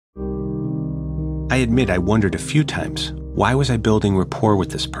I admit I wondered a few times, why was I building rapport with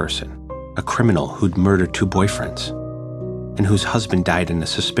this person? A criminal who'd murdered 2 boyfriends, and whose husband died in a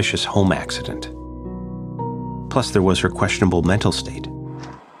suspicious home accident. Plus, there was her questionable mental state.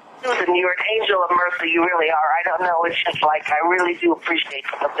 Susan, you're an angel of mercy. You really are. I don't know. It's just like, I really do appreciate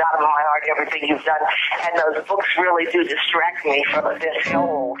from the bottom of my heart everything you've done. And those books really do distract me from this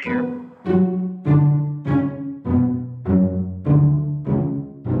hole here.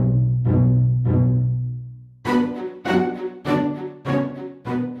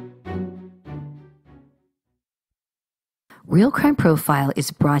 Real Crime Profile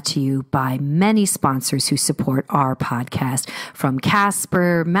is brought to you by many sponsors who support our podcast, from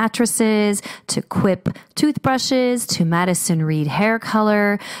Casper mattresses to Quip toothbrushes to Madison Reed hair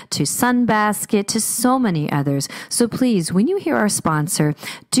color to Sunbasket to so many others. So please, when you hear our sponsor,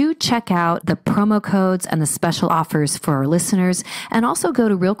 do check out the promo codes and the special offers for our listeners, and also go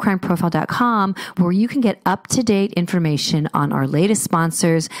to realcrimeprofile.com where you can get up-to-date information on our latest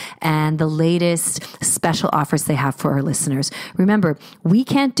sponsors and the latest special offers they have for our listeners. Remember, we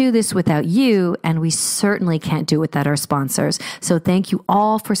can't do this without you, and we certainly can't do it without our sponsors. So thank you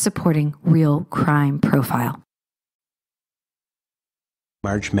all for supporting Real Crime Profile.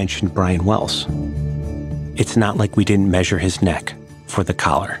 Marge mentioned Brian Wells. It's not like we didn't measure his neck for the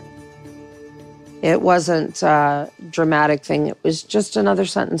collar. It wasn't a dramatic thing. It was just another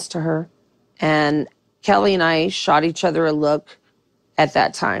sentence to her. And Kelly and I shot each other a look at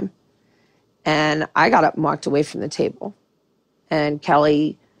that time. And I got up and walked away from the table. And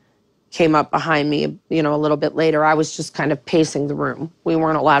Kelly came up behind me, a little bit later. I was just kind of pacing the room. We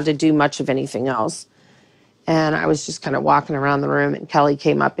weren't allowed to do much of anything else. And I was just kind of walking around the room, and Kelly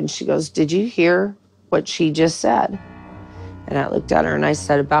came up and she goes, "Did you hear what she just said?" And I looked at her and I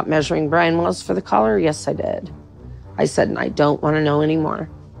said, "About measuring Brian Wells for the collar?" "Yes, I did." I said, "And I don't want to know anymore."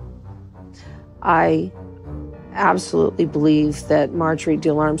 I absolutely believe that Marjorie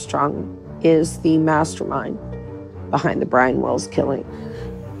Diehl Armstrong is the mastermind behind the Brian Wells killing.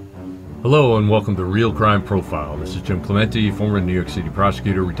 Hello and welcome to Real Crime Profile. This is Jim Clemente, former New York City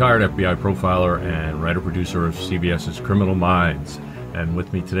prosecutor, retired FBI profiler, and writer-producer of CBS's Criminal Minds. And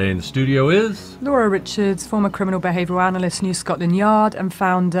with me today in the studio is... Laura Richards, former criminal behavioural analyst, New Scotland Yard, and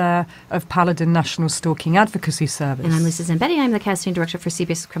founder of Paladin National Stalking Advocacy Service. And I'm Lisa Zambetti. I'm the casting director for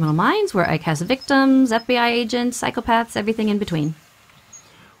CBS Criminal Minds, where I cast victims, FBI agents, psychopaths, everything in between.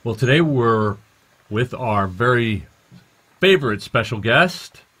 Well, today we're with our very favorite special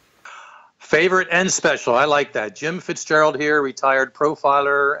guest. Favorite and special. I like that. Jim Fitzgerald here, retired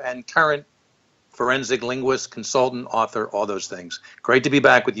profiler and current forensic linguist, consultant, author, all those things. Great to be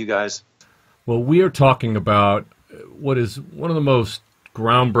back with you guys. Well, we are talking about what is one of the most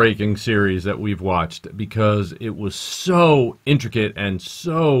groundbreaking series that we've watched because it was so intricate and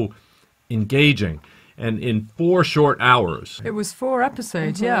so engaging. And in 4 short hours. It was 4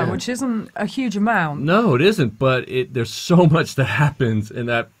 episodes, yeah, which isn't a huge amount. No, it isn't, but there's so much that happens in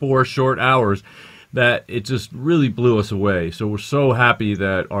that 4 short hours that it just really blew us away. So we're so happy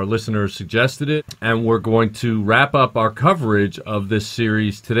that our listeners suggested it, and we're going to wrap up our coverage of this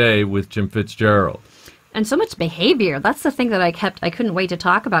series today with Jim Fitzgerald. And so much behavior. That's the thing that I couldn't wait to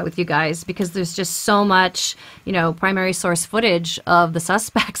talk about with you guys, because there's just so much, primary source footage of the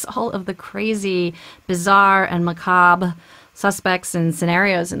suspects, all of the crazy, bizarre, and macabre suspects and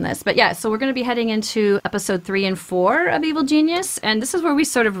scenarios in this. But yeah, so we're going to be heading into episode 3 and 4 of Evil Genius. And this is where we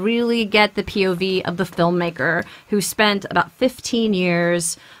sort of really get the POV of the filmmaker who spent about 15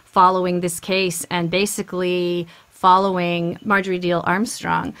 years following this case and basically following Marjorie Diehl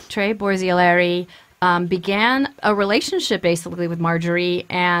Armstrong. Trey Borzialeri began a relationship basically with Marjorie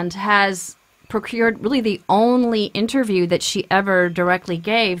and has procured really the only interview that she ever directly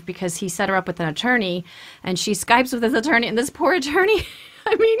gave, because he set her up with an attorney and she Skypes with his attorney, and this poor attorney,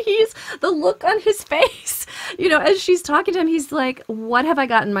 I mean, the look on his face, as she's talking to him, he's like, what have I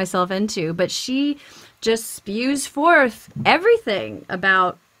gotten myself into? But she just spews forth everything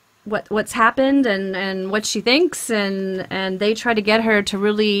about what's happened and what she thinks, and they try to get her to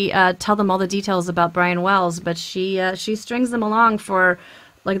really tell them all the details about Brian Wells, but she strings them along for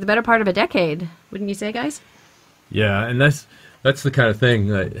like the better part of a decade, wouldn't you say, guys? Yeah, and that's the kind of thing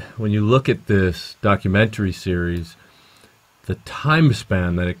that when you look at this documentary series, the time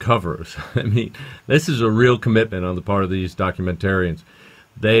span that it covers, I mean, this is a real commitment on the part of these documentarians.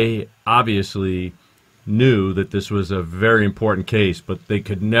 They obviously knew that this was a very important case, but they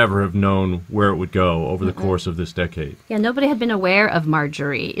could never have known where it would go over the course of this decade. Yeah, nobody had been aware of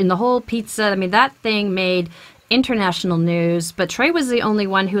Marjorie. In the whole pizza, I mean, that thing made international news, but Trey was the only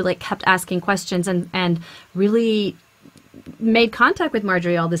one who kept asking questions and really made contact with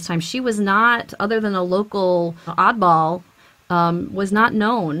Marjorie all this time. She was not, other than a local oddball, was not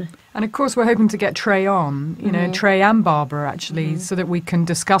known. And of course, we're hoping to get Trey on, Trey and Barbara, actually, so that we can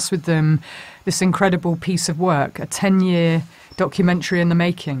discuss with them this incredible piece of work, a 10-year documentary in the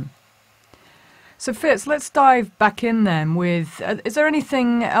making. So, Fitz, let's dive back in then with, is there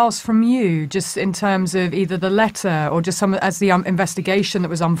anything else from you, just in terms of either the letter or just some as the investigation that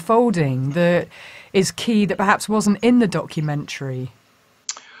was unfolding, that is key that perhaps wasn't in the documentary?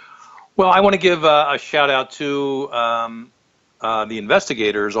 Well, I want to give a shout out to the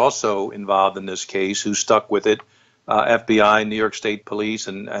investigators also involved in this case who stuck with it, FBI, New York State Police,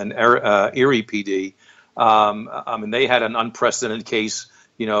 and Erie PD. I mean, they had an unprecedented case,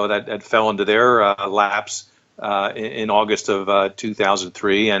 that fell into their laps in August of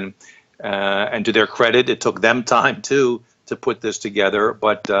 2003. And to their credit, it took them time, too, to put this together,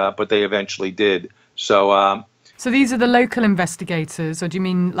 but they eventually did. So these are the local investigators, or do you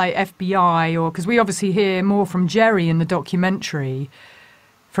mean like FBI? Or because we obviously hear more from Jerry in the documentary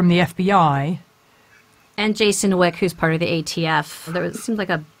from the FBI. And Jason Wick, who's part of the ATF. It seemed like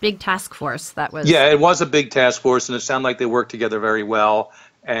a big task force that was... Yeah, it was a big task force, and it sounded like they worked together very well,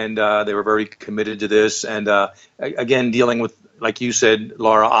 and they were very committed to this. And again, dealing with, like you said,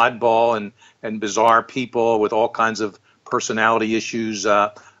 Laura, oddball and bizarre people with all kinds of personality issues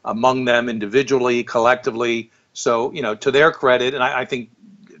among them individually, collectively. So, to their credit, and I think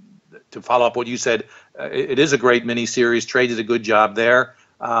to follow up what you said, it is a great miniseries. Trey did a good job there.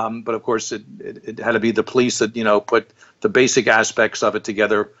 But of course, it had to be the police that, put the basic aspects of it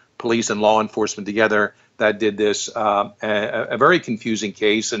together, police and law enforcement together, that did this. A very confusing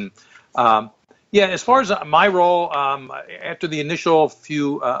case. And as far as my role, after the initial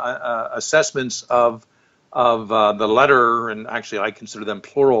few assessments of the letter, and actually I consider them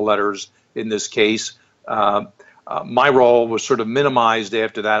plural letters in this case, my role was sort of minimized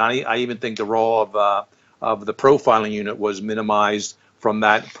after that. I even think the role of the profiling unit was minimized from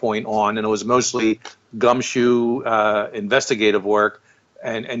that point on, and it was mostly gumshoe investigative work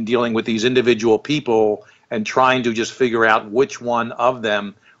and dealing with these individual people and trying to just figure out which one of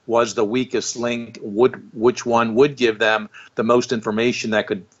them was the weakest link, which one would give them the most information that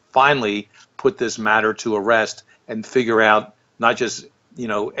could finally put this matter to rest and figure out not just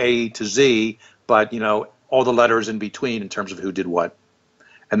A to Z, but all the letters in between in terms of who did what.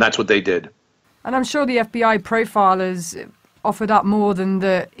 And that's what they did. And I'm sure the FBI profilers offered up more than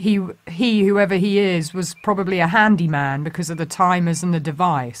that he, whoever he is, was probably a handyman because of the timers and the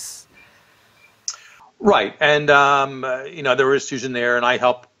device. Right. And, there were issues in there, and I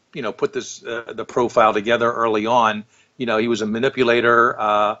helped, put this, the profile together early on. He was a manipulator.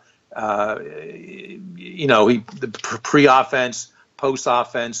 The pre-offense,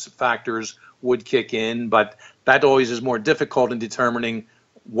 post-offense factors would kick in, but that always is more difficult in determining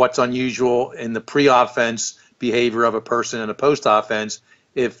what's unusual in the pre-offense behavior of a person and a post-offense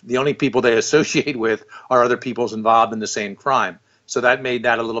if the only people they associate with are other people's involved in the same crime. So that made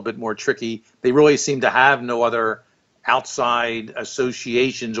that a little bit more tricky. They really seem to have no other outside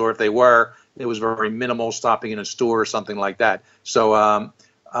associations, or if they were, it was very minimal, stopping in a store or something like that. So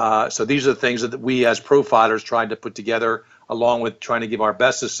so these are the things that we as profilers tried to put together, along with trying to give our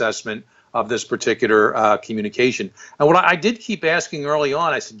best assessment of this particular communication. And what I did keep asking early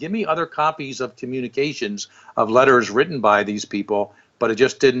on, I said, give me other copies of communications of letters written by these people, but it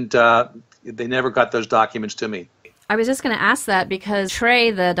just didn't, they never got those documents to me. I was just going to ask that because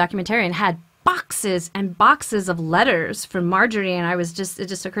Trey, the documentarian, had boxes and boxes of letters from Marjorie, and it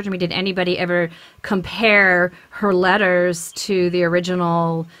just occurred to me, did anybody ever compare her letters to the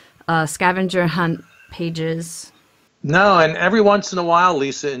original scavenger hunt pages? No, and every once in a while,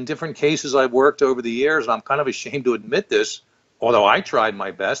 Lisa, in different cases I've worked over the years, and I'm kind of ashamed to admit this, although I tried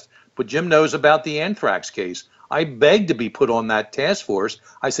my best, but Jim knows about the anthrax case. I begged to be put on that task force.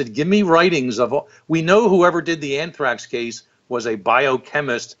 I said, give me writings of, we know whoever did the anthrax case was a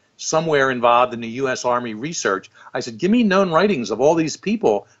biochemist somewhere involved in the U.S. Army research. I said, give me known writings of all these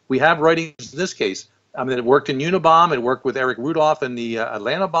people. We have writings in this case. I mean, it worked in Unabomb, it worked with Eric Rudolph in the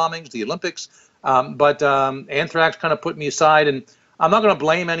Atlanta bombings, the Olympics. But anthrax kind of put me aside, and I'm not going to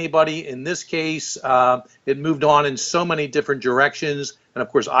blame anybody in this case. It moved on in so many different directions, and of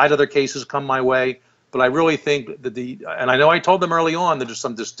course, I had other cases come my way. But I really think that and I know I told them early on that there's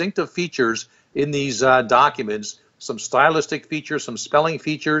some distinctive features in these documents, some stylistic features, some spelling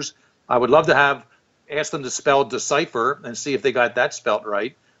features. I would love to ask them to spell decipher and see if they got that spelt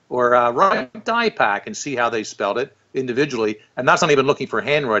right, or write die pack and see how they spelled it individually. And that's not even looking for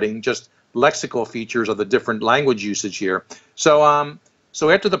handwriting, just lexical features of the different language usage here. So so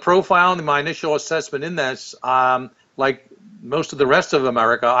after the profile and my initial assessment in this, like most of the rest of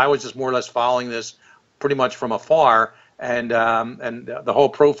America, I was just more or less following this pretty much from afar, and the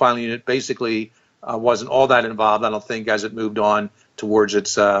whole profiling unit basically wasn't all that involved, I don't think, as it moved on towards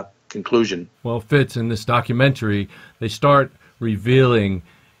its conclusion. Well, Fitz, in this documentary, they start revealing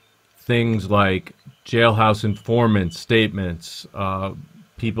things like jailhouse informant statements,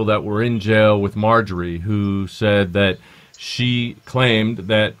 people that were in jail with Marjorie who said that she claimed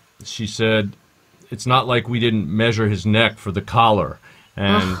that she said, it's not like we didn't measure his neck for the collar,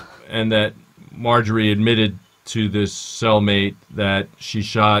 and that Marjorie admitted to this cellmate that she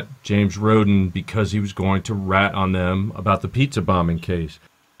shot James Roden because he was going to rat on them about the pizza bombing case.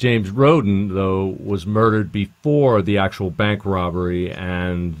 James Roden, though, was murdered before the actual bank robbery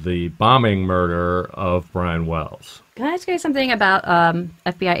and the bombing murder of Brian Wells. Can I ask you something about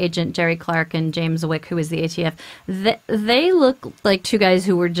FBI agent Jerry Clark and James Wick, who is the ATF? They look like two guys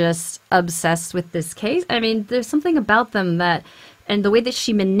who were just obsessed with this case. I mean, there's something about them that, and the way that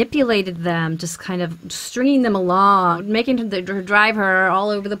she manipulated them, just kind of stringing them along, making her drive her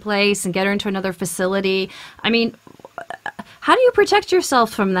all over the place and get her into another facility. I mean, how do you protect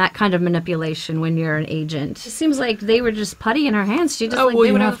yourself from that kind of manipulation when you're an agent? It seems like they were just putty in her hands. She just well, did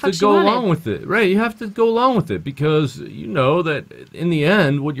you whatever have the fuck to she go wanted. along with it, right? You have to go along with it because you know that in the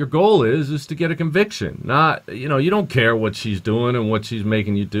end, what your goal is to get a conviction. Not, you don't care what she's doing and what she's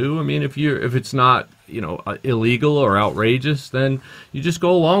making you do. I mean, if it's not, illegal or outrageous, then you just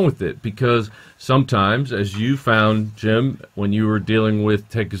go along with it because sometimes, as you found, Jim, when you were dealing with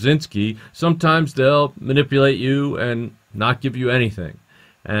Ted Kaczynski, sometimes they'll manipulate you and not give you anything.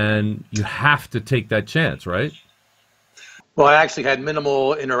 And you have to take that chance, right? Well, I actually had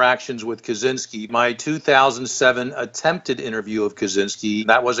minimal interactions with Kaczynski. My 2007 attempted interview of Kaczynski,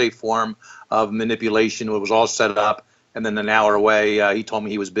 that was a form of manipulation. It was all set up, and then an hour away, he told me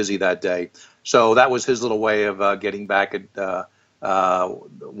he was busy that day. So that was his little way of getting back at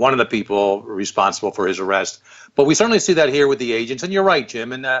one of the people responsible for his arrest. But we certainly see that here with the agents. And you're right,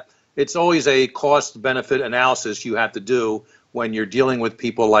 Jim, and it's always a cost-benefit analysis you have to do when you're dealing with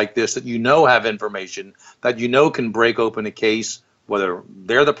people like this that have information, that can break open a case, whether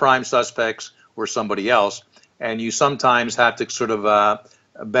they're the prime suspects or somebody else. And you sometimes have to sort of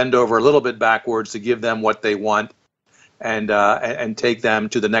bend over a little bit backwards to give them what they want and take them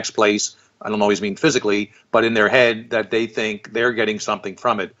to the next place. I don't always mean physically, but in their head that they think they're getting something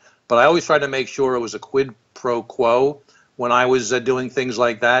from it. But I always try to make sure it was a quid pro quo when I was doing things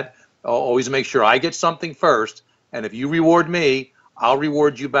like that. I'll always make sure I get something first, and if you reward me, I'll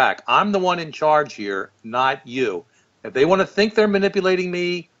reward you back. I'm the one in charge here, not you. If they want to think they're manipulating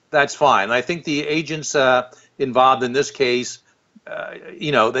me, that's fine. And I think the agents involved in this case,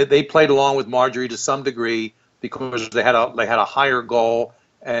 they played along with Marjorie to some degree because they had a higher goal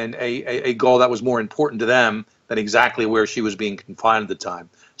and a goal that was more important to them than exactly where she was being confined at the time.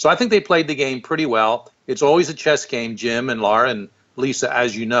 So I think they played the game pretty well. It's always a chess game, Jim and Laura and Lisa,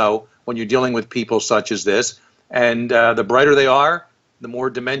 as you know, when you're dealing with people such as this. And the brighter they are, the more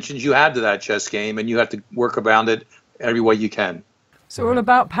dimensions you have to that chess game, and you have to work around it every way you can. It's all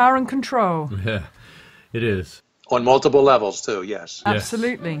about power and control. Yeah, it is. On multiple levels, too, yes.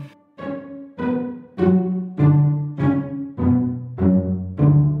 Absolutely.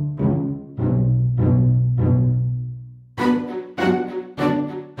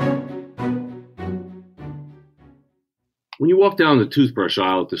 When you walk down the toothbrush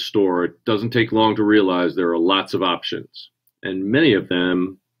aisle at the store, it doesn't take long to realize there are lots of options, and many of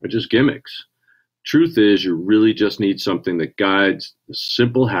them are just gimmicks. Truth is, you really just need something that guides the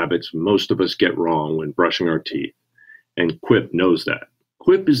simple habits most of us get wrong when brushing our teeth, and Quip knows that.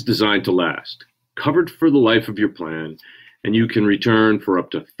 Quip is designed to last, covered for the life of your plan, and you can return for up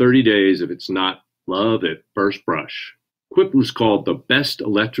to 30 days if it's not love at first brush. Quip was called the best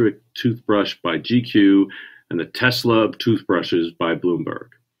electric toothbrush by GQ and the Tesla of toothbrushes by Bloomberg.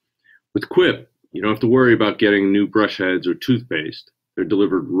 With Quip, you don't have to worry about getting new brush heads or toothpaste. They're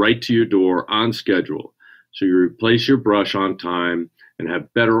delivered right to your door on schedule, so you replace your brush on time and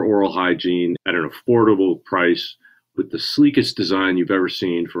have better oral hygiene at an affordable price with the sleekest design you've ever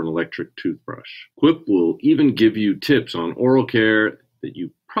seen for an electric toothbrush. Quip will even give you tips on oral care that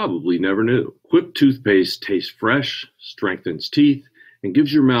you probably never knew. Quip toothpaste tastes fresh, strengthens teeth, and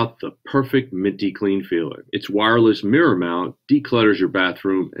gives your mouth the perfect minty clean feeling. Its wireless mirror mount declutters your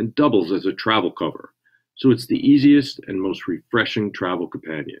bathroom and doubles as a travel cover, so it's the easiest and most refreshing travel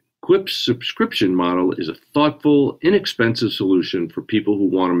companion. Quip's subscription model is a thoughtful, inexpensive solution for people who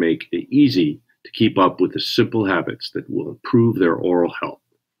want to make it easy to keep up with the simple habits that will improve their oral health.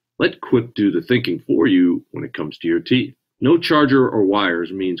 Let Quip do the thinking for you when it comes to your teeth. No charger or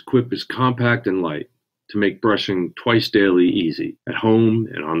wires means Quip is compact and light. to make brushing twice daily easy, at home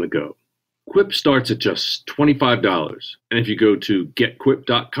and on the go. Quip starts at just $25. And if you go to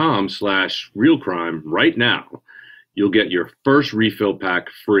getquip.com/realcrime right now, you'll get your first refill pack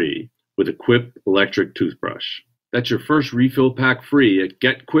free with a Quip electric toothbrush. That's your first refill pack free at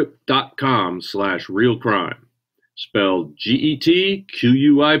getquip.com/realcrime. Spelled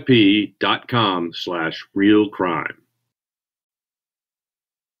GETQUIP.com/realcrime.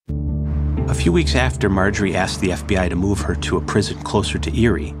 A few weeks after Marjorie asked the FBI to move her to a prison closer to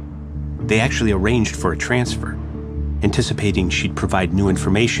Erie, they actually arranged for a transfer, anticipating she'd provide new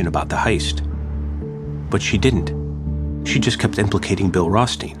information about the heist. But she didn't. She just kept implicating Bill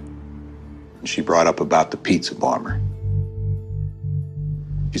Rothstein. She brought up about the pizza bomber.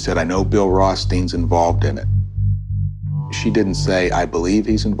 She said, I know Bill Rothstein's involved in it. She didn't say, I believe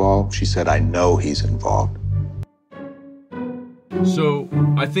he's involved. She said, I know he's involved. So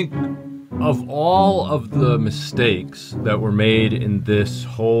I think of all of the mistakes that were made in this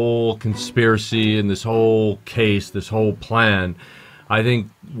whole conspiracy, in this whole case, this whole plan, I think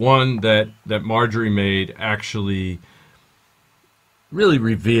one that Marjorie made actually really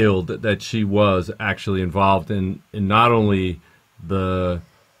revealed that she was actually involved in not only the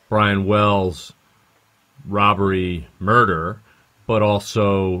Brian Wells robbery murder, but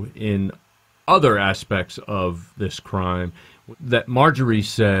also in other aspects of this crime. That Marjorie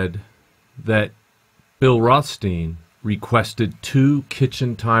said that Bill Rothstein requested 2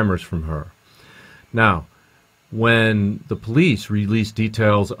 kitchen timers from her. Now, when the police released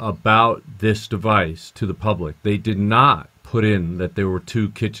details about this device to the public, they did not put in that there were 2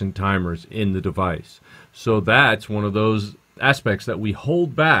 kitchen timers in the device. So that's one of those aspects that we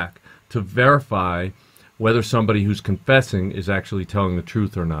hold back to verify whether somebody who's confessing is actually telling the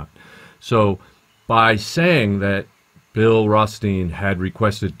truth or not. So by saying that Bill Rothstein had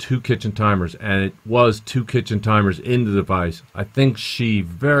requested 2 kitchen timers, and it was 2 kitchen timers in the device, I think she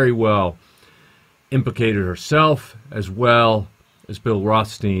very well implicated herself as well as Bill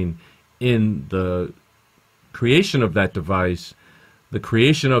Rothstein in the creation of that device, the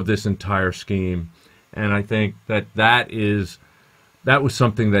creation of this entire scheme. And I think that was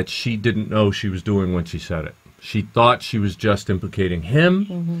something that she didn't know she was doing when she said it. She thought she was just implicating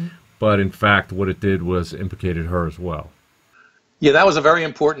him, but in fact what it did was implicated her as well. Yeah, that was a very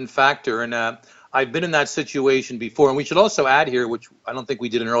important factor, and I've been in that situation before. And we should also add here, which I don't think we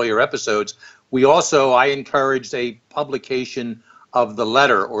did in earlier episodes, I encouraged a publication of the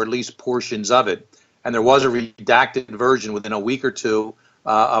letter, or at least portions of it. And there was a redacted version within a week or two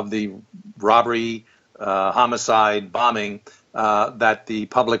of the robbery, homicide, bombing that the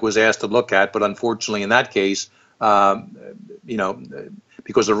public was asked to look at. But unfortunately, in that case,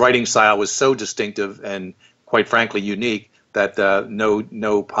 because the writing style was so distinctive and quite frankly unique, that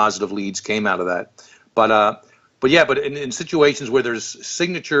no positive leads came out of that. But in situations where there's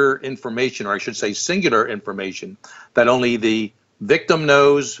signature information, or I should say singular information, that only the victim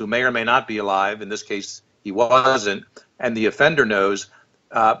knows, who may or may not be alive, in this case he wasn't, and the offender knows,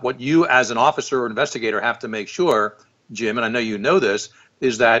 what you as an officer or investigator have to make sure, Jim, and I know you know this,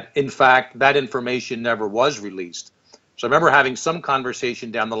 is that in fact that information never was released. So I remember having some conversation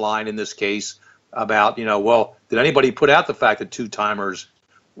down the line in this case about, did anybody put out the fact that 2 timers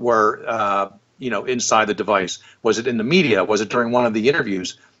were, inside the device? Was it in the media? Was it during one of the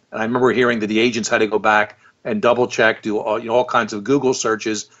interviews? And I remember hearing that the agents had to go back and double check, do all kinds of Google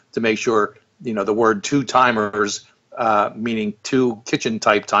searches to make sure, the word 2 timers, meaning 2 kitchen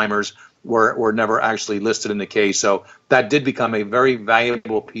type timers, were never actually listed in the case. So that did become a very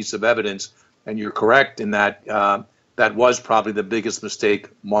valuable piece of evidence. And you're correct in that that was probably the biggest mistake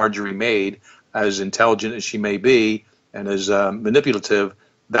Marjorie made. As intelligent as she may be and as manipulative,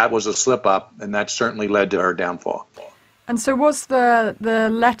 that was a slip up, and that certainly led to her downfall. And so was the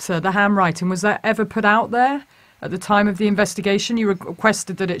letter, the handwriting, was that ever put out there at the time of the investigation? You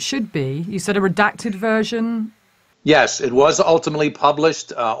requested that it should be. You said a redacted version? Yes, it was ultimately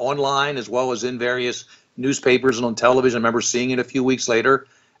published online as well as in various newspapers and on television. I remember seeing it a few weeks later.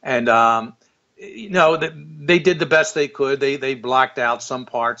 And, they did the best they could. They blacked out some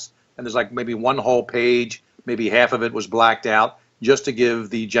parts. And there's like maybe one whole page, maybe half of it was blacked out, just to give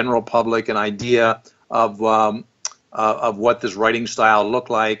the general public an idea of what this writing style looked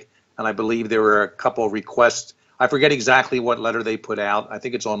like. And I believe there were a couple of requests. I forget exactly what letter they put out. I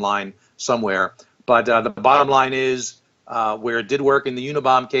think it's online somewhere. But the bottom line is, where it did work in the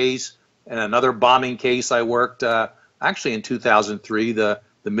Unabomb case and another bombing case I worked, actually in 2003, the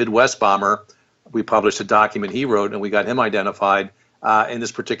Midwest bomber, we published a document he wrote and we got him identified. In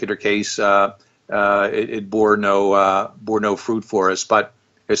this particular case, it bore no fruit for us, but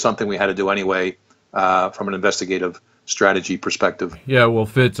it's something we had to do anyway from an investigative strategy perspective. Yeah, well,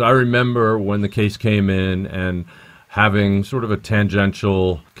 Fitz, I remember when the case came in and having sort of a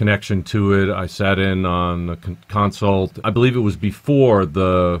tangential connection to it. I sat in on a consult. I believe it was before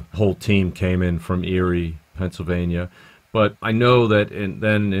the whole team came in from Erie, Pennsylvania. But I know that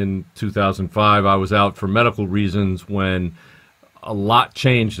then in 2005, I was out for medical reasons when a lot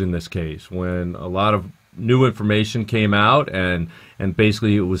changed in this case, when a lot of new information came out, and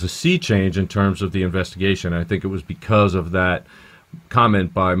basically it was a sea change in terms of the investigation. I think it was because of that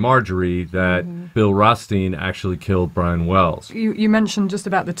comment by Marjorie that Bill Rothstein actually killed Brian Wells. You mentioned just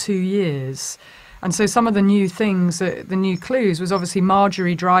about the 2 years. And so some of the new things, the new clues, was obviously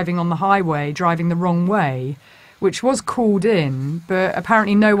Marjorie driving on the highway, driving the wrong way, which was called in, but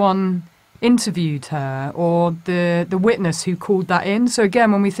apparently no one interviewed her or the witness who called that in. So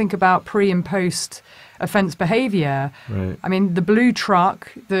again, when we think about pre and post offence behaviour, right. I mean, the blue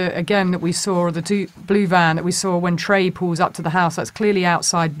truck, that we saw, or the blue van that we saw when Trey pulls up to the house, that's clearly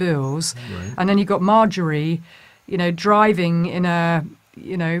outside Bill's. Right. And then you've got Marjorie, driving in a,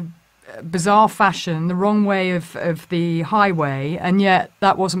 bizarre fashion, the wrong way of the highway, and yet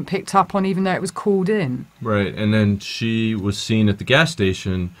that wasn't picked up on even though it was called in. Right, and then she was seen at the gas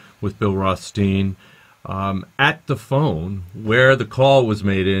station with Bill Rothstein at the phone where the call was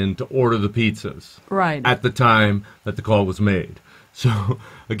made in to order the pizzas. Right. At the time that the call was made. So,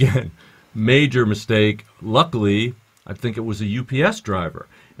 again, major mistake. Luckily, I think it was a UPS driver.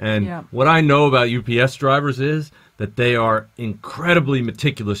 And what I know about UPS drivers is that they are incredibly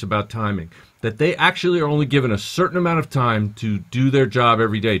meticulous about timing, that they actually are only given a certain amount of time to do their job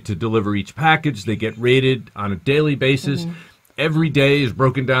every day, to deliver each package. They get rated on a daily basis. Every day is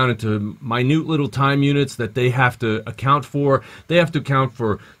broken down into minute little time units that they have to account for. They have to account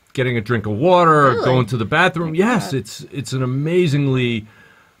for getting a drink of water or going to the bathroom. Yes, it's an amazingly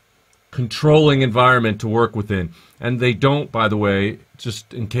controlling environment to work within. And they don't, by the way,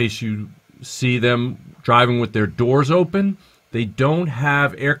 just in case you see them driving with their doors open, they don't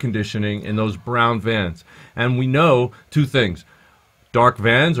have air conditioning in those brown vans. And we know two things. Dark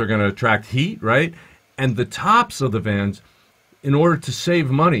vans are going to attract heat, right? And the tops of the vans, in order to save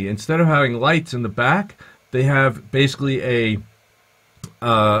money, instead of having lights in the back, they have basically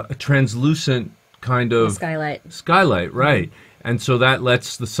a translucent kind of skylight, right? And so that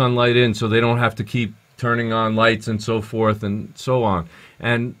lets the sunlight in, so they don't have to keep turning on lights and so forth and so on.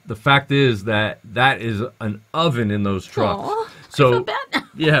 And the fact is that is an oven in those trucks. Aww, so I feel bad.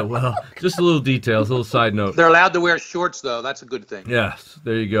 Yeah, well, just a little details, a little side note. They're allowed to wear shorts, though. That's a good thing. Yes,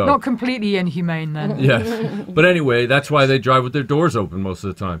 there you go. Not completely inhumane, then. Yes. But anyway, that's why they drive with their doors open most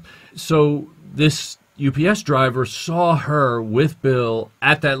of the time. So this UPS driver saw her with Bill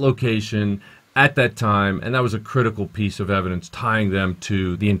at that location at that time, and that was a critical piece of evidence tying them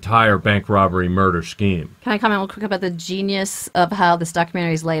to the entire bank robbery murder scheme. Can I comment real quick about the genius of how this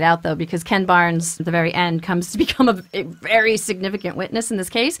documentary is laid out, though? Because Ken Barnes, at the very end, comes to become a very significant witness in this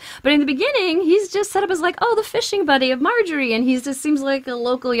case. But in the beginning, he's just set up as like, the fishing buddy of Marjorie, and he just seems like a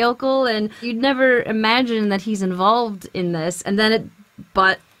local yokel, and you'd never imagine that he's involved in this. And then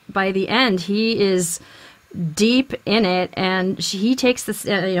but by the end, he is deep in it, and he takes this.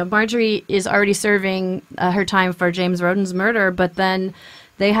 Marjorie is already serving her time for James Roden's murder, but then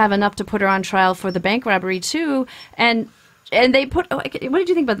they have enough to put her on trial for the bank robbery too. And they put. What did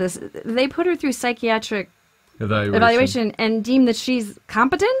you think about this? They put her through psychiatric evaluation and deem that she's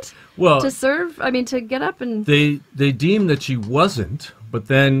competent to serve. To get up and they deemed that she wasn't, but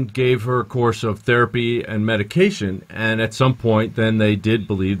then gave her a course of therapy and medication, and at some point, then they did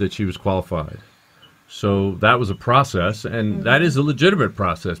believe that she was qualified. So that was a process, and that is a legitimate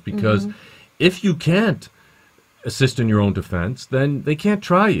process, because if you can't assist in your own defense, then they can't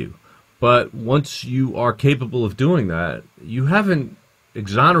try you. But once you are capable of doing that, you haven't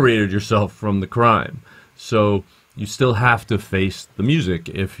exonerated yourself from the crime. So you still have to face the music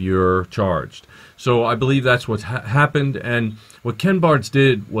if you're charged. So I believe that's what happened. And what Ken Barnes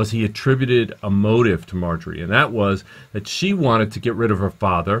did was he attributed a motive to Marjorie, and that was that she wanted to get rid of her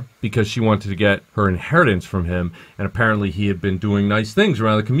father because she wanted to get her inheritance from him. And apparently he had been doing nice things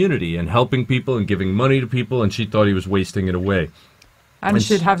around the community and helping people and giving money to people, and she thought he was wasting it away. And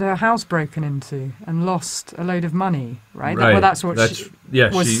she'd had her house broken into and lost a load of money, right? Right. Well, that's what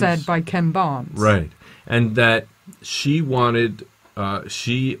was said by Ken Barnes. Right. And that she wanted...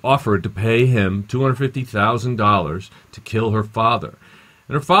 she offered to pay him $250,000 to kill her father.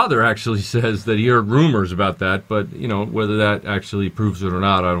 And her father actually says that he heard rumors about that, but, whether that actually proves it or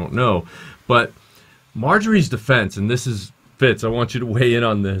not, I don't know. But Marjorie's defense, and this is Fitz, I want you to weigh in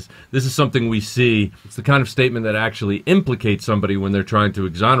on this. This is something we see. It's the kind of statement that actually implicates somebody when they're trying to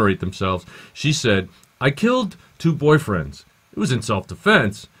exonerate themselves. She said, I killed 2 boyfriends. It was in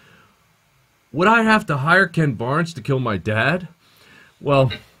self-defense. Would I have to hire Ken Barnes to kill my dad?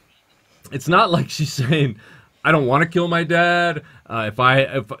 Well, it's not like she's saying, I don't want to kill my dad.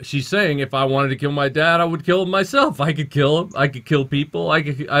 If she's saying if I wanted to kill my dad, I would kill him myself. I could kill him. I could kill people.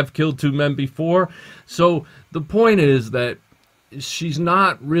 I've killed 2 men before. So the point is that she's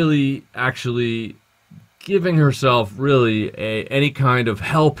not really actually giving herself really any kind of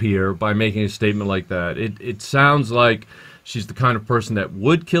help here by making a statement like that. It sounds like she's the kind of person that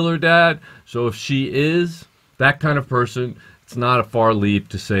would kill her dad. So if she is that kind of person, it's not a far leap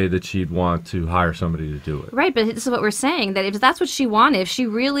to say that she'd want to hire somebody to do it. Right, but this is what we're saying, that if that's what she wanted, if she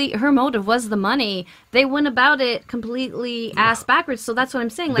really, her motive was the money, they went about it completely ass backwards. So that's what I'm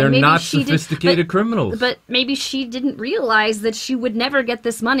saying. Like, They're maybe not she sophisticated criminals. But maybe she didn't realize that she would never get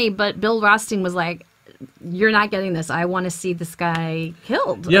this money, but Bill Rothstein was like, you're not getting this. I want to see this guy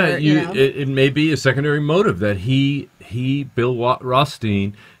killed. Yeah, or, you know. it may be a secondary motive that he Bill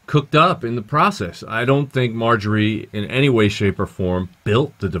Rothstein, cooked up in the process. I don't think Marjorie in any way, shape, or form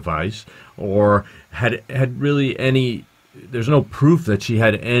built the device or had really any, there's no proof that she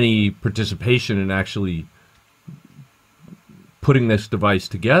had any participation in actually putting this device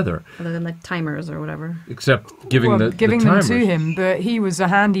together. Other than like timers or whatever. Except giving the them timers. to him. But he was a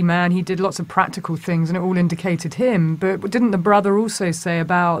handyman. He did lots of practical things, and it all indicated him. But didn't the brother also say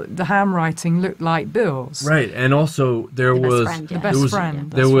about the handwriting looked like Bill's? Right, and also there was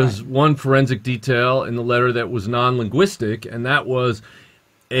one forensic detail in the letter that was non-linguistic, and that was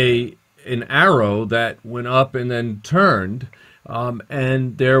an arrow that went up and then turned.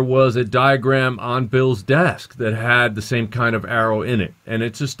 And there was a diagram on Bill's desk that had the same kind of arrow in it, and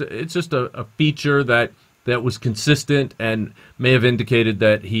it's just a feature that was consistent and may have indicated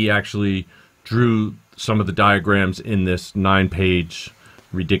that he actually drew some of the diagrams in this 9-page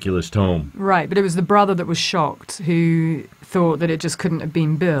ridiculous tome. Right, but it was the brother that was shocked, who thought that it just couldn't have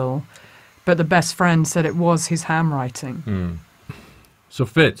been Bill, but the best friend said it was his handwriting. So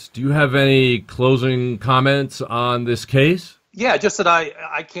Fitz, do you have any closing comments on this case? Yeah, just that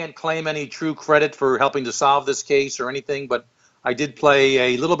I can't claim any true credit for helping to solve this case or anything, but I did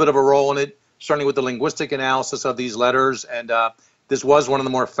play a little bit of a role in it, certainly with the linguistic analysis of these letters, and this was one of the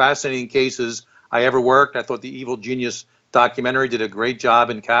more fascinating cases I ever worked. I thought the Evil Genius documentary did a great job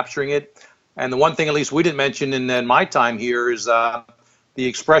in capturing it. And the one thing at least we didn't mention in my time here is the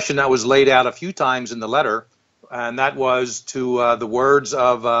expression that was laid out a few times in the letter, and that was to the words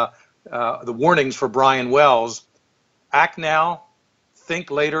of the warnings for Brian Wells: act now,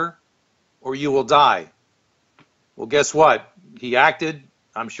 think later, or you will die. Well, guess what? He acted,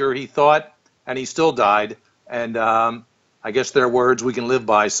 I'm sure he thought, and he still died. And I guess they're words we can live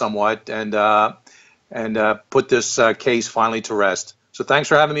by somewhat and put this case finally to rest. So thanks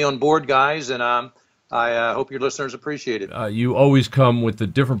for having me on board, guys, and I hope your listeners appreciate it. You always come with the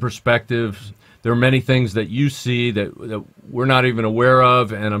different perspectives. There are many things that you see that we're not even aware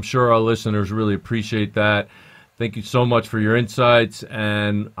of, and I'm sure our listeners really appreciate that. Thank you so much for your insights,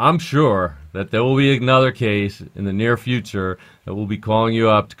 and I'm sure that there will be another case in the near future that we'll be calling you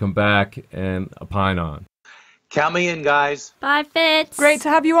up to come back and opine on. Count me in, guys. Bye, Fitz. Great to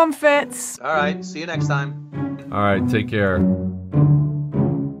have you on, Fitz. All right, see you next time. All right, take care.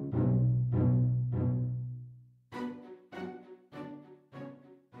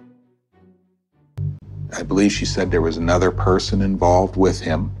 I believe she said there was another person involved with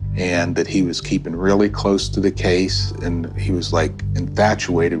him and that he was keeping really close to the case, and he was like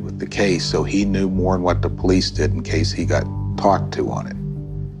infatuated with the case, so he knew more than what the police did in case he got talked to on it.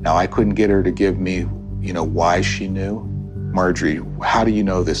 Now, I couldn't get her to give me, why she knew. Marjorie, how do you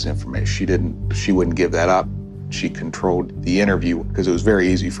know this information? She wouldn't give that up. She controlled the interview because it was very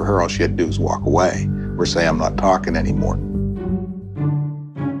easy for her. All she had to do was walk away or say, I'm not talking anymore.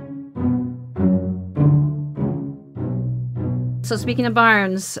 So speaking of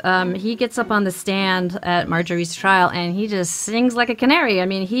Barnes, he gets up on the stand at Marjorie's trial and he just sings like a canary. I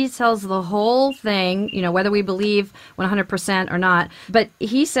mean, he tells the whole thing, whether we believe 100% or not. But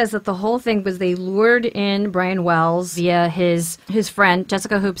he says that the whole thing was they lured in Brian Wells via his friend,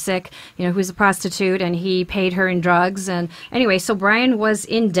 Jessica Hoopsick, who's a prostitute, and he paid her in drugs. And anyway, so Brian was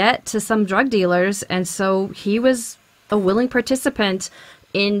in debt to some drug dealers, and so he was a willing participant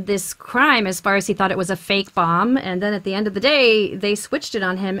in this crime as far as he thought it was a fake bomb. And then at the end of the day, they switched it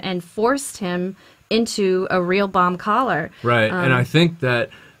on him and forced him into a real bomb collar. Right. And I think that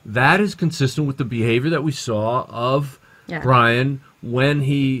is consistent with the behavior that we saw of Brian when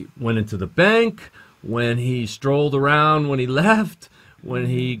he went into the bank, when he strolled around, when he left, when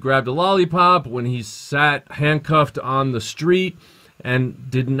he grabbed a lollipop, when he sat handcuffed on the street, and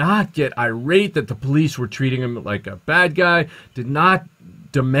did not get irate that the police were treating him like a bad guy, did not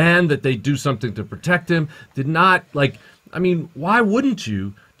demand that they do something to protect him, did not, why wouldn't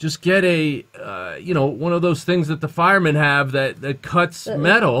you just get a, one of those things that the firemen have that cuts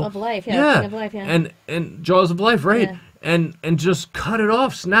metal. Of life, yeah. Of life, yeah. And Jaws of Life, right. Yeah. And just cut it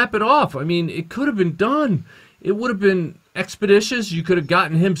off, snap it off. I mean, it could have been done. It would have been expeditious. You could have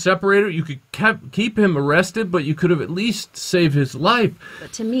gotten him separated. You could keep him arrested, but you could have at least saved his life.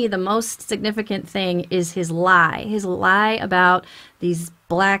 But to me, the most significant thing is his lie. His lie about these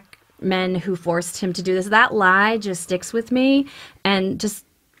black men who forced him to do this. That lie just sticks with me, and just,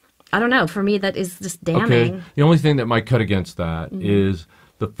 I don't know, for me that is just damning. Okay. The only thing that might cut against that is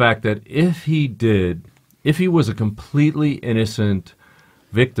the fact that if he was a completely innocent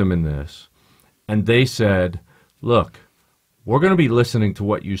victim in this, and they said, look, we're going to be listening to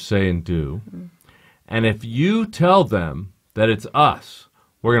what you say and do, and if you tell them that it's us,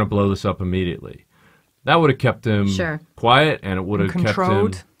 we're going to blow this up immediately. That would have kept him quiet, and it would have kept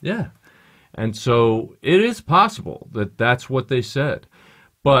him... Yeah. And so it is possible that that's what they said.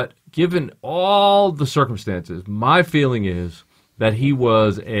 But given all the circumstances, my feeling is that he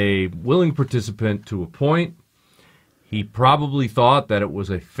was a willing participant to a point. He probably thought that it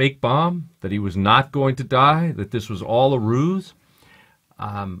was a fake bomb, that he was not going to die, that this was all a ruse.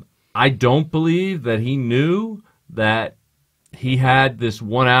 I don't believe that he knew that he had this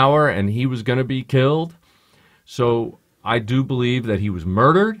 1 hour and he was going to be killed. So I do believe that he was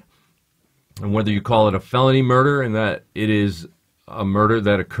murdered. And whether you call it a felony murder and that it is a murder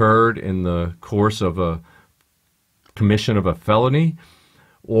that occurred in the course of a commission of a felony,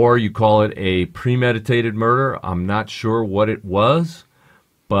 or you call it a premeditated murder, I'm not sure what it was,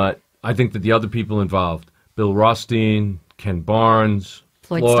 but I think that the other people involved, Bill Rothstein, Ken Barnes,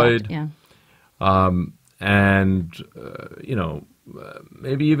 Floyd,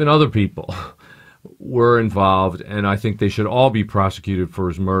 maybe even other people were involved, and I think they should all be prosecuted for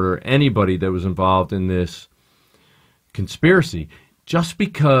his murder. Anybody that was involved in this conspiracy, just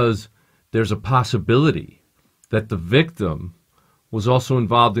because there's a possibility that the victim was also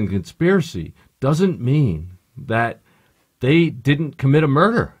involved in conspiracy, doesn't mean that they didn't commit a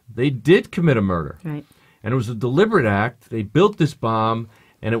murder. They did commit a murder. Right. And it was a deliberate act. They built this bomb,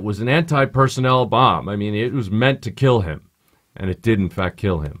 and it was an anti-personnel bomb. I mean, it was meant to kill him, and it did, in fact,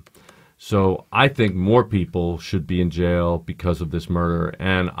 kill him. So I think more people should be in jail because of this murder,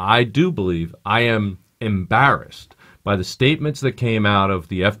 and I do believe, I am embarrassed by the statements that came out of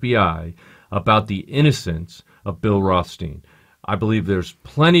the FBI about the innocence of Bill Rothstein. I believe there's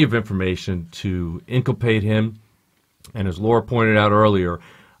plenty of information to inculpate him. And as Laura pointed out earlier,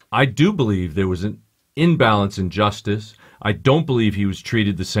 I do believe there was an imbalance in justice. I don't believe he was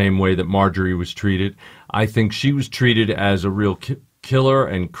treated the same way that Marjorie was treated. I think she was treated as a real killer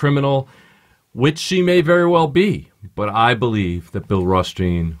and criminal, which she may very well be. But I believe that Bill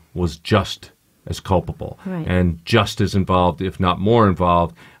Rothstein was just as culpable and just as involved, if not more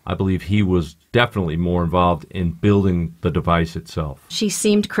involved. I believe he was definitely more involved in building the device itself. She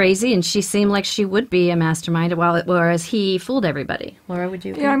seemed crazy, and she seemed like she would be a mastermind, whereas he fooled everybody. Laura, would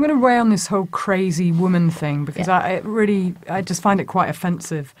you? Yeah, I'm going to weigh on this whole crazy woman thing because I just find it quite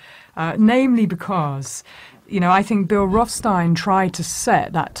offensive, namely because, I think Bill Rothstein tried to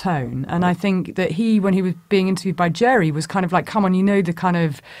set that tone. And I think that when he was being interviewed by Jerry, was kind of like, come on, the kind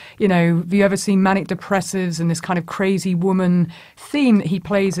of, have you ever seen manic depressives and this kind of crazy woman theme that he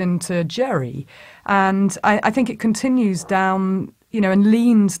plays into Jerry? And I think it continues down, and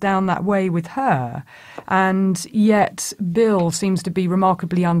leans down that way with her. And yet Bill seems to be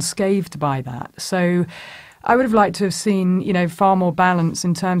remarkably unscathed by that. So I would have liked to have seen, far more balance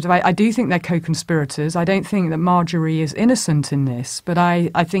in terms of, I do think they're co-conspirators. I don't think that Marjorie is innocent in this, but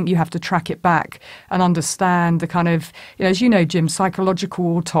I think you have to track it back and understand the kind of, as you know, Jim,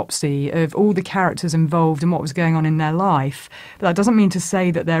 psychological autopsy of all the characters involved and what was going on in their life. But that doesn't mean to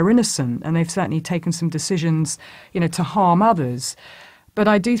say that they're innocent, and they've certainly taken some decisions, to harm others. But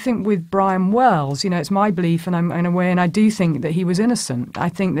I do think with Brian Wells, it's my belief, and I'm in a way, and I do think that he was innocent. I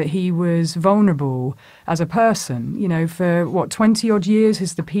think that he was vulnerable as a person, for 20 odd years,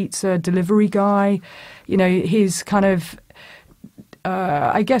 he's the pizza delivery guy, his kind of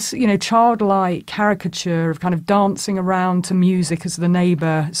I guess, childlike caricature of kind of dancing around to music, as the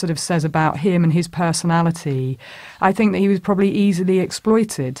neighbour sort of says about him and his personality, I think that he was probably easily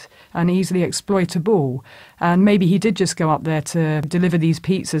exploited and easily exploitable. And maybe he did just go up there to deliver these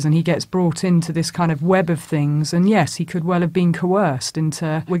pizzas and he gets brought into this kind of web of things. And yes, he could well have been coerced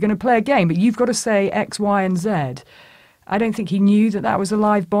into, we're going to play a game, but you've got to say X, Y, and Z. I don't think he knew that that was a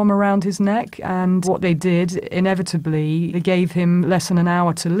live bomb around his neck, and what they did, inevitably, they gave him less than an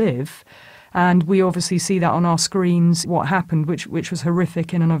hour to live. And we obviously see that on our screens, what happened, which was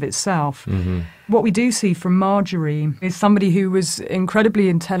horrific in and of itself. Mm-hmm. What we do see from Marjorie is somebody who was incredibly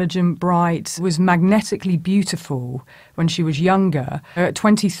intelligent, bright, was magnetically beautiful when she was younger. At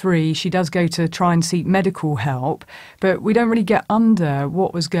 23, she does go to try and seek medical help, but we don't really get under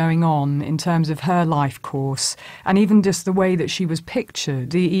what was going on in terms of her life course, and even just the way that she was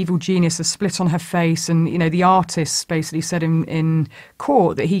pictured. The evil genius, a split on her face, and, the artist basically said in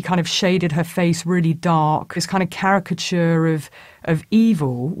court that he kind of shaded her face really dark, this kind of caricature of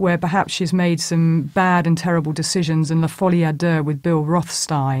evil, where perhaps she's made some bad and terrible decisions in La Folie à Deux with Bill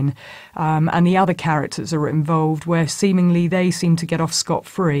Rothstein, and the other characters are involved, where seemingly they seem to get off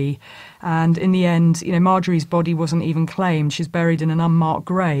scot-free. And in the end, Marjorie's body wasn't even claimed. She's buried in an unmarked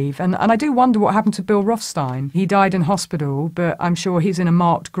grave. And I do wonder what happened to Bill Rothstein. He died in hospital, but I'm sure he's in a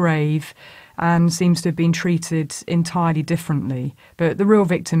marked grave and seems to have been treated entirely differently. But the real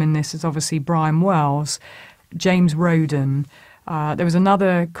victim in this is obviously Brian Wells, James Roden. There was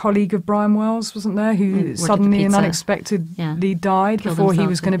another colleague of Brian Wells, wasn't there, who suddenly and unexpectedly died before he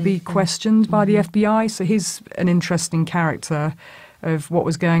was going to be questioned by the FBI. So he's an interesting character of what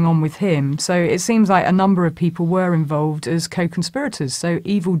was going on with him. So it seems like a number of people were involved as co-conspirators. So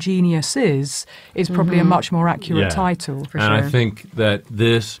Evil Geniuses is probably a much more accurate title, for sure. And I think that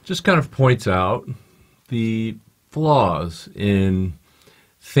this just kind of points out the flaws in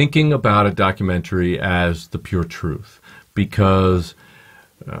thinking about a documentary as the pure truth. Because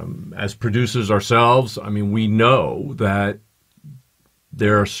as producers ourselves, we know that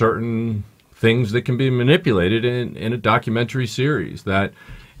there are certain things that can be manipulated in a documentary series, that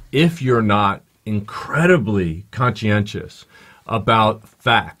if you're not incredibly conscientious about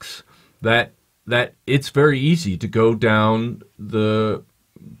facts, that it's very easy to go down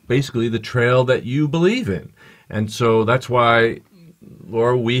basically the trail that you believe in. And so that's why,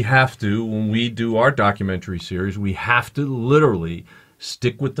 Laura, we have to, when we do our documentary series, we have to literally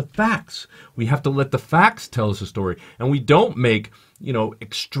stick with the facts. We have to let the facts tell us a story. And we don't make,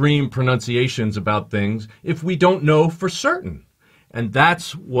 extreme pronunciations about things if we don't know for certain. And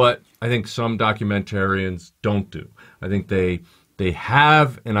that's what I think some documentarians don't do. I think they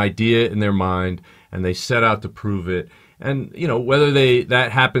have an idea in their mind and they set out to prove it. And, whether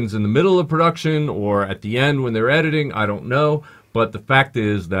that happens in the middle of production or at the end when they're editing, I don't know. But the fact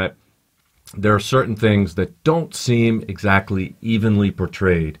is that there are certain things that don't seem exactly evenly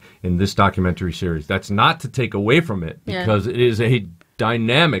portrayed in this documentary series. That's not to take away from it, because it is a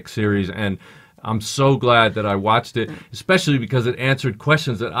dynamic series, and I'm so glad that I watched it, especially because it answered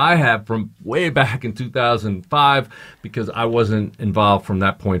questions that I have from way back in 2005, because I wasn't involved from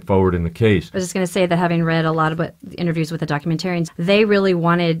that point forward in the case. I was just going to say that, having read a lot of interviews with the documentarians, they really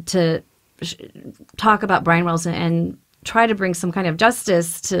wanted to talk about Brian Wells and try to bring some kind of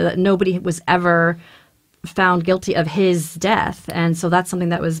justice to that. Nobody was ever found guilty of his death. And so that's something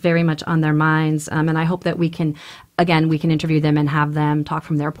that was very much on their minds. And I hope that we can interview them and have them talk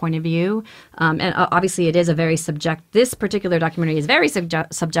from their point of view. And obviously it is a very this particular documentary is very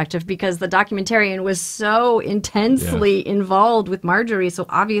subjective, because the documentarian was so intensely involved with Marjorie. So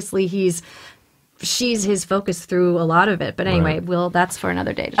obviously she's his focus through a lot of it. But anyway, that's for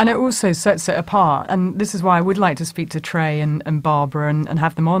another day. And it also sets it apart. And this is why I would like to speak to Trey and Barbara and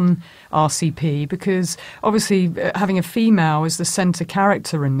have them on RCP, because obviously having a female as the centre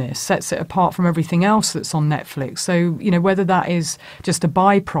character in this sets it apart from everything else that's on Netflix. So, whether that is just a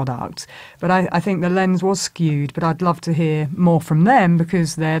byproduct, but I think the lens was skewed. But I'd love to hear more from them,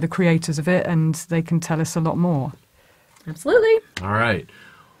 because they're the creators of it and they can tell us a lot more. Absolutely. All right.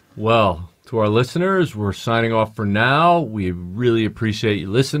 Well, to our listeners, we're signing off for now. We really appreciate you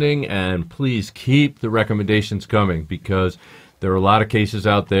listening, and please keep the recommendations coming, because there are a lot of cases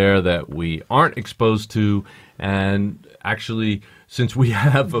out there that we aren't exposed to, and actually, since we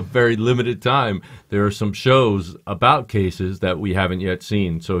have a very limited time, there are some shows about cases that we haven't yet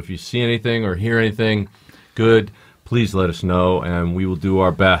seen. So if you see anything or hear anything good, please let us know, and we will do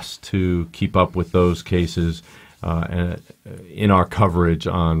our best to keep up with those cases in our coverage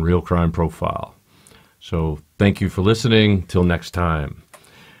on Real Crime Profile. So thank you for listening. Till next time.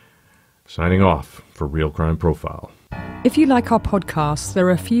 Signing off for Real Crime Profile. If you like our podcasts, there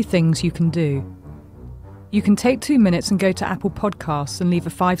are a few things you can do. You can take 2 minutes and go to Apple Podcasts and leave a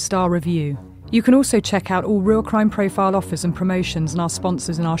 5-star review. You can also check out all Real Crime Profile offers and promotions and our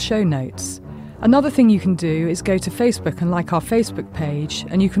sponsors in our show notes. Another thing you can do is go to Facebook and like our Facebook page,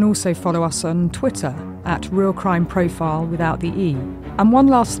 and you can also follow us on Twitter at Real Crime Profile without the E. And one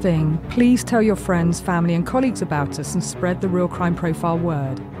last thing, please tell your friends, family and colleagues about us and spread the Real Crime Profile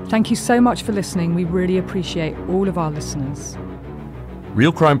word. Thank you so much for listening. We really appreciate all of our listeners.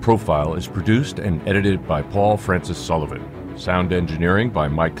 Real Crime Profile is produced and edited by Paul Francis Sullivan. Sound engineering by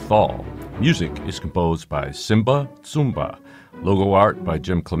Mike Thal. Music is composed by Simba Tsumba. Logo art by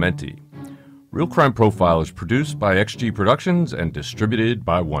Jim Clementi. Real Crime Profile is produced by XG Productions and distributed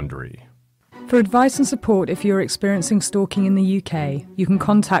by Wondery. For advice and support if you're experiencing stalking in the UK, you can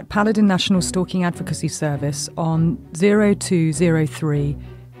contact Paladin National Stalking Advocacy Service on 0203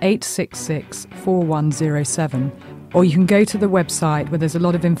 866 4107, or you can go to the website where there's a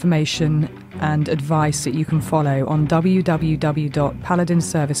lot of information and advice that you can follow on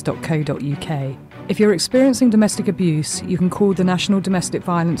www.paladinservice.co.uk. If you're experiencing domestic abuse, you can call the National Domestic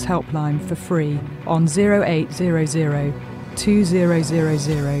Violence Helpline for free on 0800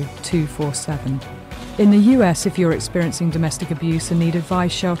 2000 247. In the US, if you're experiencing domestic abuse and need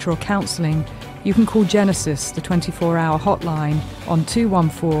advice, shelter or counselling, you can call Genesis, the 24-hour hotline, on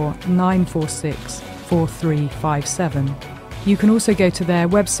 214-946-4357. You can also go to their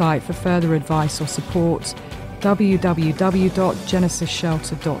website for further advice or support,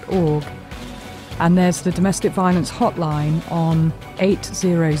 www.genesisshelter.org. And there's the Domestic Violence Hotline on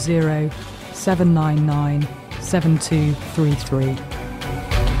 800-799-7233.